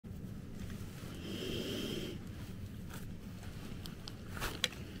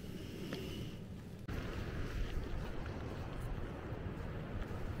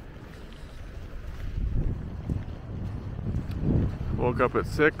Woke up at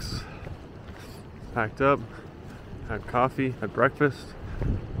 6, packed up, had coffee, had breakfast,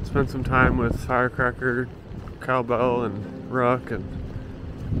 spent some time with Firecracker, Cowbell, and Ruck,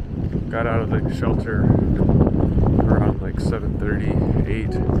 and got out of the shelter around like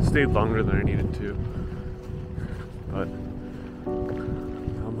 7:30, 8. Stayed longer than I needed to, but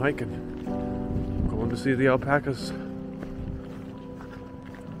now I'm hiking, going to see the alpacas.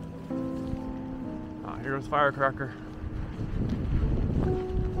 Here goes Firecracker.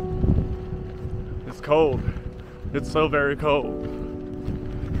 It's cold. It's so very cold.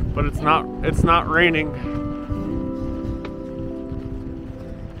 But it's not raining.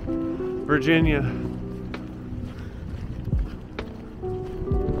 Virginia.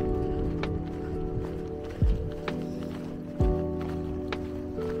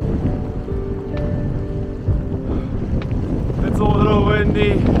 It's a little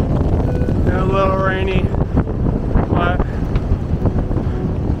windy and a little rainy, but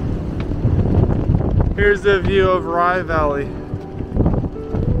here's the view of Rye Valley.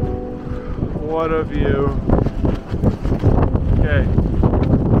 What a view. Okay,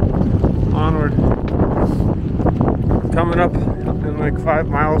 onward. Coming up in like 5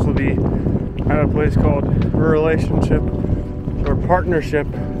 miles, we'll be at a place called Relationship or Partnership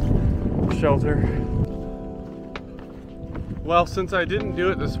Shelter. Well, since I didn't do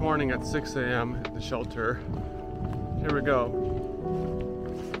it this morning at 6 a.m. at the shelter, here we go.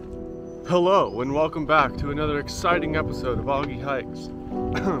 Hello and welcome back to another exciting episode of Augie Hikes.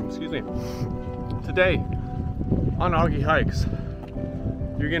 Excuse me. Today on Augie Hikes,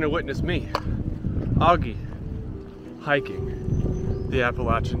 you're gonna witness me, Augie, hiking the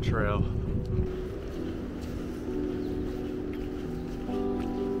Appalachian Trail.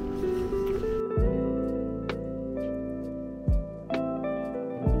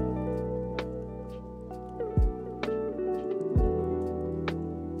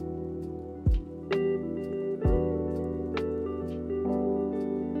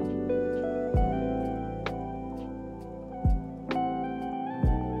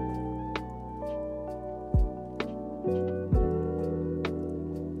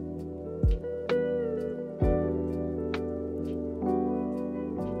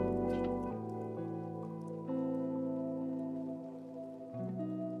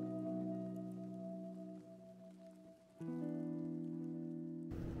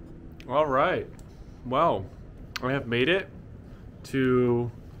 All right, well, I have made it to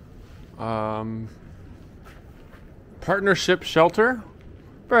Partnership Shelter.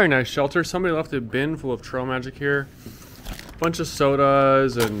 Very nice shelter. Somebody left a bin full of trail magic here. Bunch of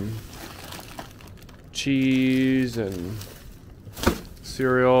sodas and cheese and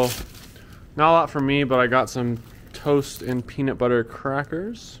cereal. Not a lot for me, but I got some toast and peanut butter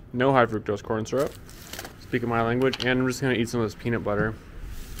crackers. No high fructose corn syrup, speaking my language, and I'm just gonna eat some of this peanut butter.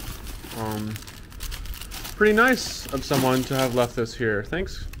 Pretty nice of someone to have left this here.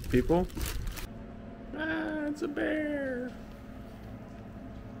 Thanks, people. Ah, it's a bear.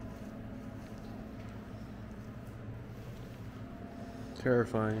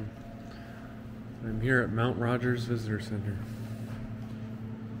 Terrifying. I'm here at Mount Rogers Visitor Center.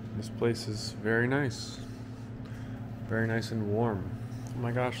 This place is very nice. Very nice and warm. Oh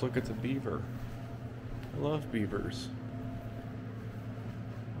my gosh, look, it's a beaver. I love beavers.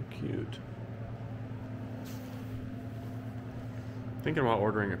 Cute. Thinking about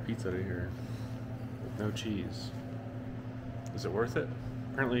ordering a pizza to here with no cheese. Is it worth it?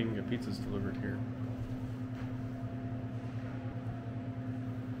 Apparently you can get pizzas delivered here.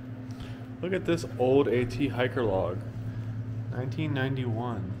 Look at this old AT hiker log.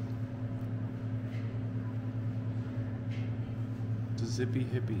 1991. It's a zippy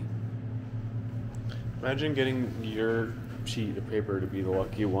hippie. Imagine getting your sheet of paper to be the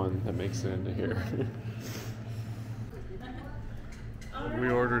lucky one that makes it into here. We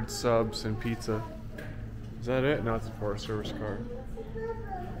ordered subs and pizza. Is that it? No, it's a Forest Service car.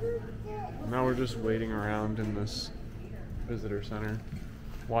 Now we're just waiting around in this visitor center,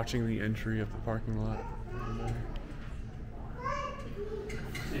 watching the entry of the parking lot.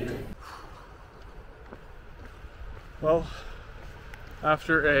 Well,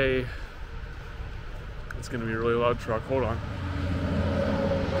 after a... It's gonna be a really loud truck. Hold on.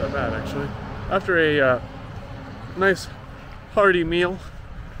 Not bad, actually. After a nice hearty meal,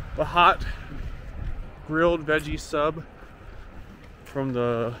 a hot grilled veggie sub from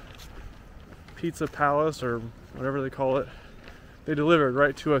the Pizza Palace or whatever they call it, they delivered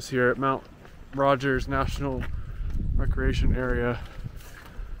right to us here at Mount Rogers National Recreation Area.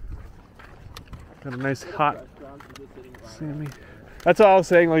 Got a nice hot Sammy. That's all I was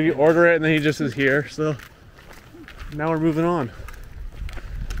saying, like you order it and then he just is here. So now we're moving on.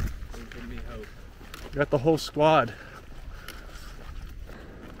 Got the whole squad.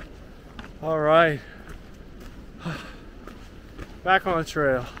 All right. Back on the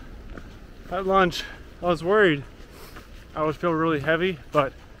trail. At lunch, I was worried I would feel really heavy,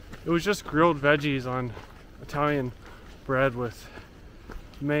 but it was just grilled veggies on Italian bread with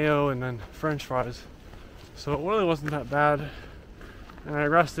mayo and then French fries. So it really wasn't that bad. And I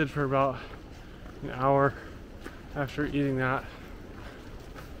rested for about an hour after eating that.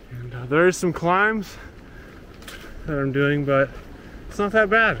 And there's some climbs that I'm doing, but it's not that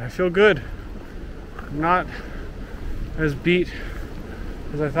bad. I feel good. I'm not as beat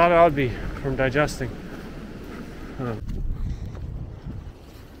as I thought I would be from digesting.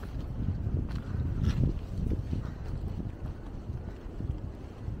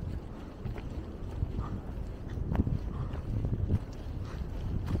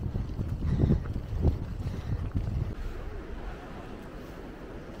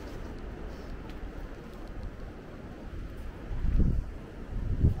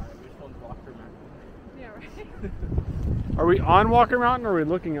 Are we on Walker Mountain or are we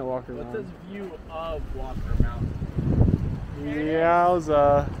looking at Walker Mountain? What's this view of Walker Mountain? Yeah, I was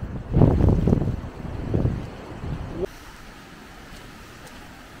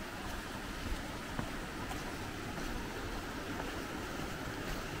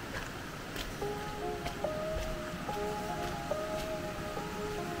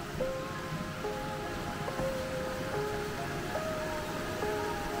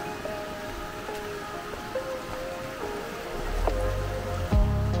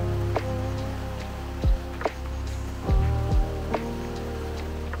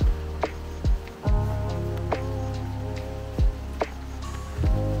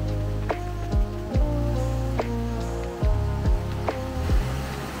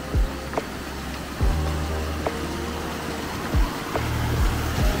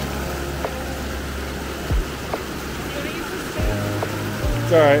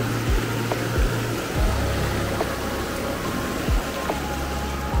It's all right.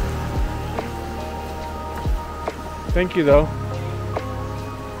 Thank you, though.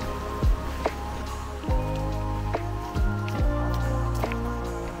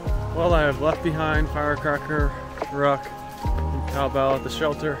 Well, I have left behind Firecracker, Ruck, and Cowbell at the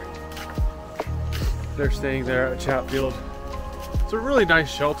shelter. They're staying there at Chatfield. It's a really nice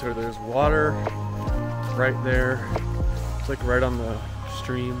shelter. There's water right there. It's like right on the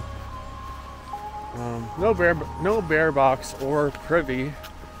stream. No bear box or privy,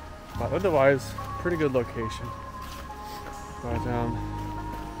 but otherwise pretty good location. But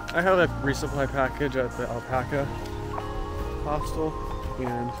I have a resupply package at the Alpaca hostel,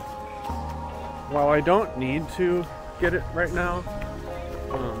 and while I don't need to get it right now,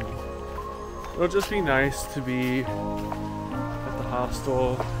 it'll just be nice to be at the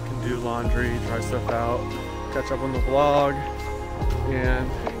hostel, can do laundry, try stuff out, catch up on the vlog, and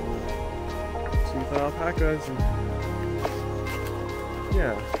see the alpacas, and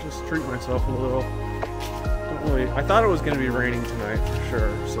yeah, just treat myself a little. I thought it was going to be raining tonight for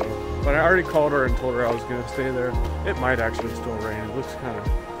sure, so, but I already called her and told her I was going to stay there. It might actually still rain. It looks kind of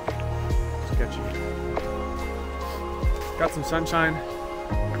sketchy. Got some sunshine.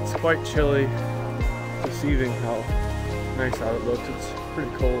 It's quite chilly. Deceiving how nice out it looks. It's pretty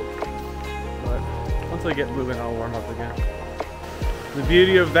cold, but once I get moving, I'll warm up again. The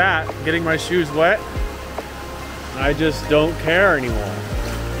beauty of that, getting my shoes wet, I just don't care anymore.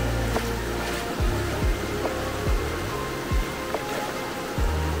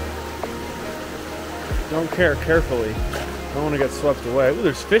 Don't care carefully. I don't want to get swept away. Ooh,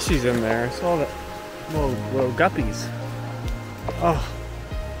 there's fishies in there. I saw that little guppies. Oh,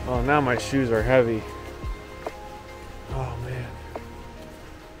 now my shoes are heavy. Oh man.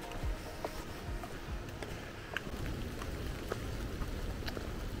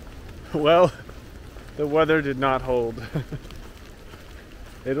 Well, the weather did not hold.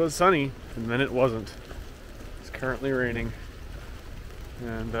 It was sunny, and then it wasn't. It's currently raining.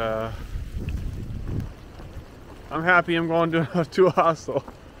 And I'm happy I'm going to a hostel.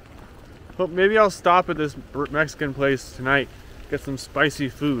 But maybe I'll stop at this Mexican place tonight, get some spicy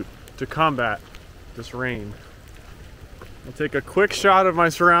food to combat this rain. I'll take a quick shot of my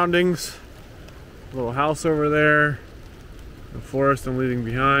surroundings. A little house over there, the forest I'm leaving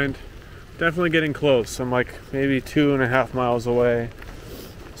behind. Definitely getting close. I'm like maybe 2.5 miles away.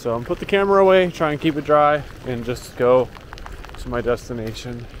 So I'm put the camera away, try and keep it dry, and just go to my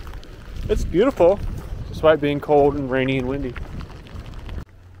destination. It's beautiful, despite being cold and rainy and windy.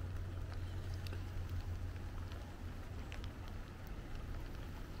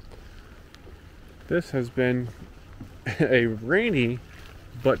 This has been a rainy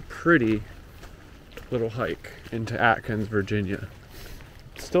but pretty little hike into Atkins, Virginia.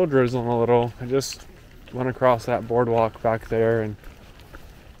 It's still drizzling a little. I just went across that boardwalk back there and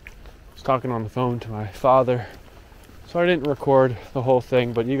was talking on the phone to my father. So I didn't record the whole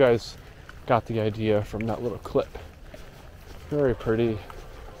thing, but you guys got the idea from that little clip. Very pretty.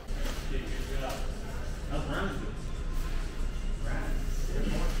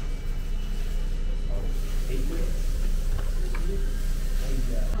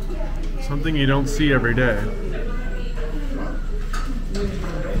 Something you don't see every day.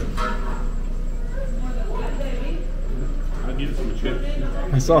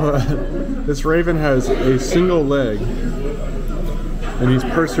 I saw that this raven has a single leg and he's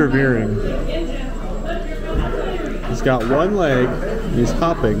persevering. He's got one leg and he's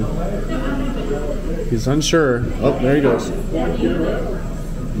hopping. He's unsure. Oh, there he goes.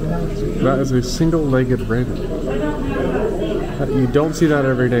 That is a single-legged raven. You don't see that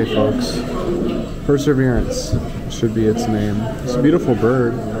every day, folks. Perseverance should be its name. It's a beautiful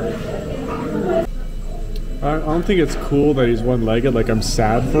bird. I don't think it's cool that he's one-legged, like I'm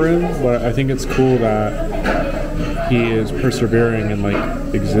sad for him, but I think it's cool that he is persevering and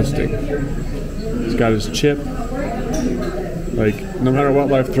like existing. He's got his chip. Like, no matter what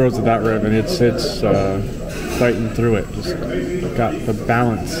life throws at that raven, it's fighting through it. Just got the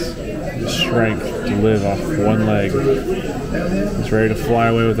balance, the strength to live off one leg. He's ready to fly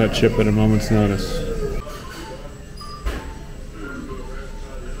away with that chip at a moment's notice.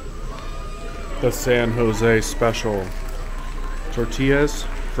 The San Jose special. Tortillas,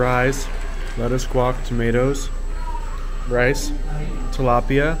 fries, lettuce, guac, tomatoes, rice,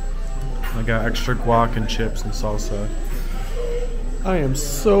 tilapia. I got extra guac and chips and salsa. I am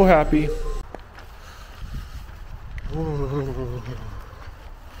so happy.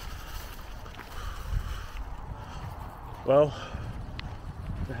 Well,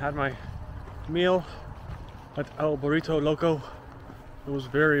 I had my meal at El Burrito Loco. It was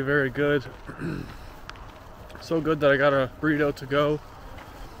very, very good. So good that I got a burrito to go.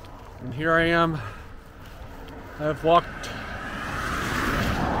 And here I am. I've walked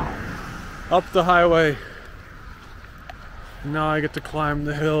up the highway. Now I get to climb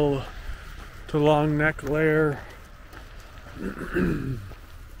the hill to Long Neck Lair.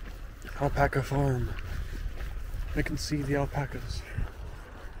 Alpaca farm. I can see the alpacas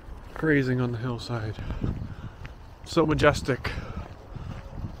grazing on the hillside. So majestic.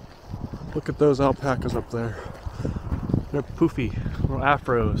 Look at those alpacas up there. They're poofy, little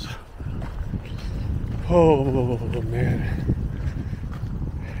afros. Oh man.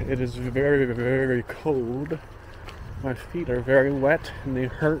 It is very, very cold. My feet are very wet and they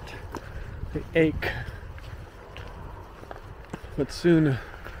hurt. They ache. But soon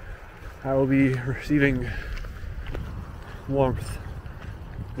I will be receiving warmth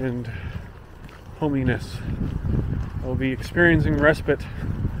and hominess. I will be experiencing respite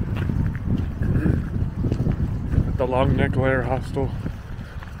at the Long Neck Lair Hostel.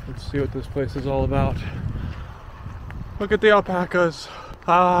 Let's see what this place is all about. Look at the alpacas.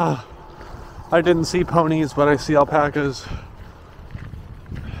 Ah, I didn't see ponies, but I see alpacas.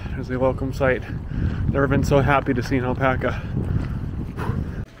 There's a welcome sight. Never been so happy to see an alpaca.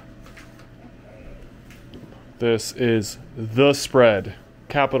 This is the spread,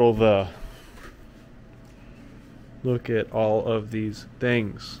 capital the. Look at all of these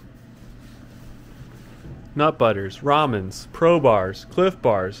things. Nut butters, ramens, pro bars, Cliff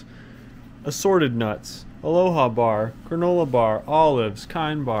bars, assorted nuts, aloha bar, granola bar, olives,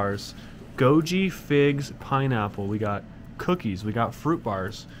 kind bars, goji, figs, pineapple. We got cookies, we got fruit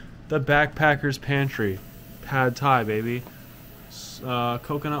bars, the backpacker's pantry, pad thai, baby,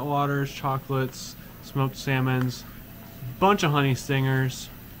 coconut waters, chocolates, smoked salmons, bunch of honey stingers,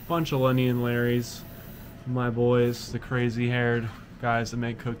 bunch of Lenny and Larry's, my boys, the crazy haired guys that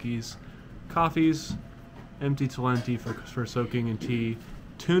make cookies, coffees, empty talenti for soaking in tea,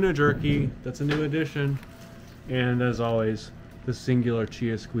 tuna jerky, that's a new addition, and as always, the singular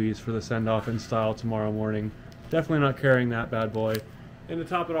chia squeeze for the send-off in style tomorrow morning. Definitely not carrying that bad boy. And to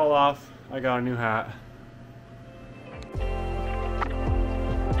top it all off, I got a new hat.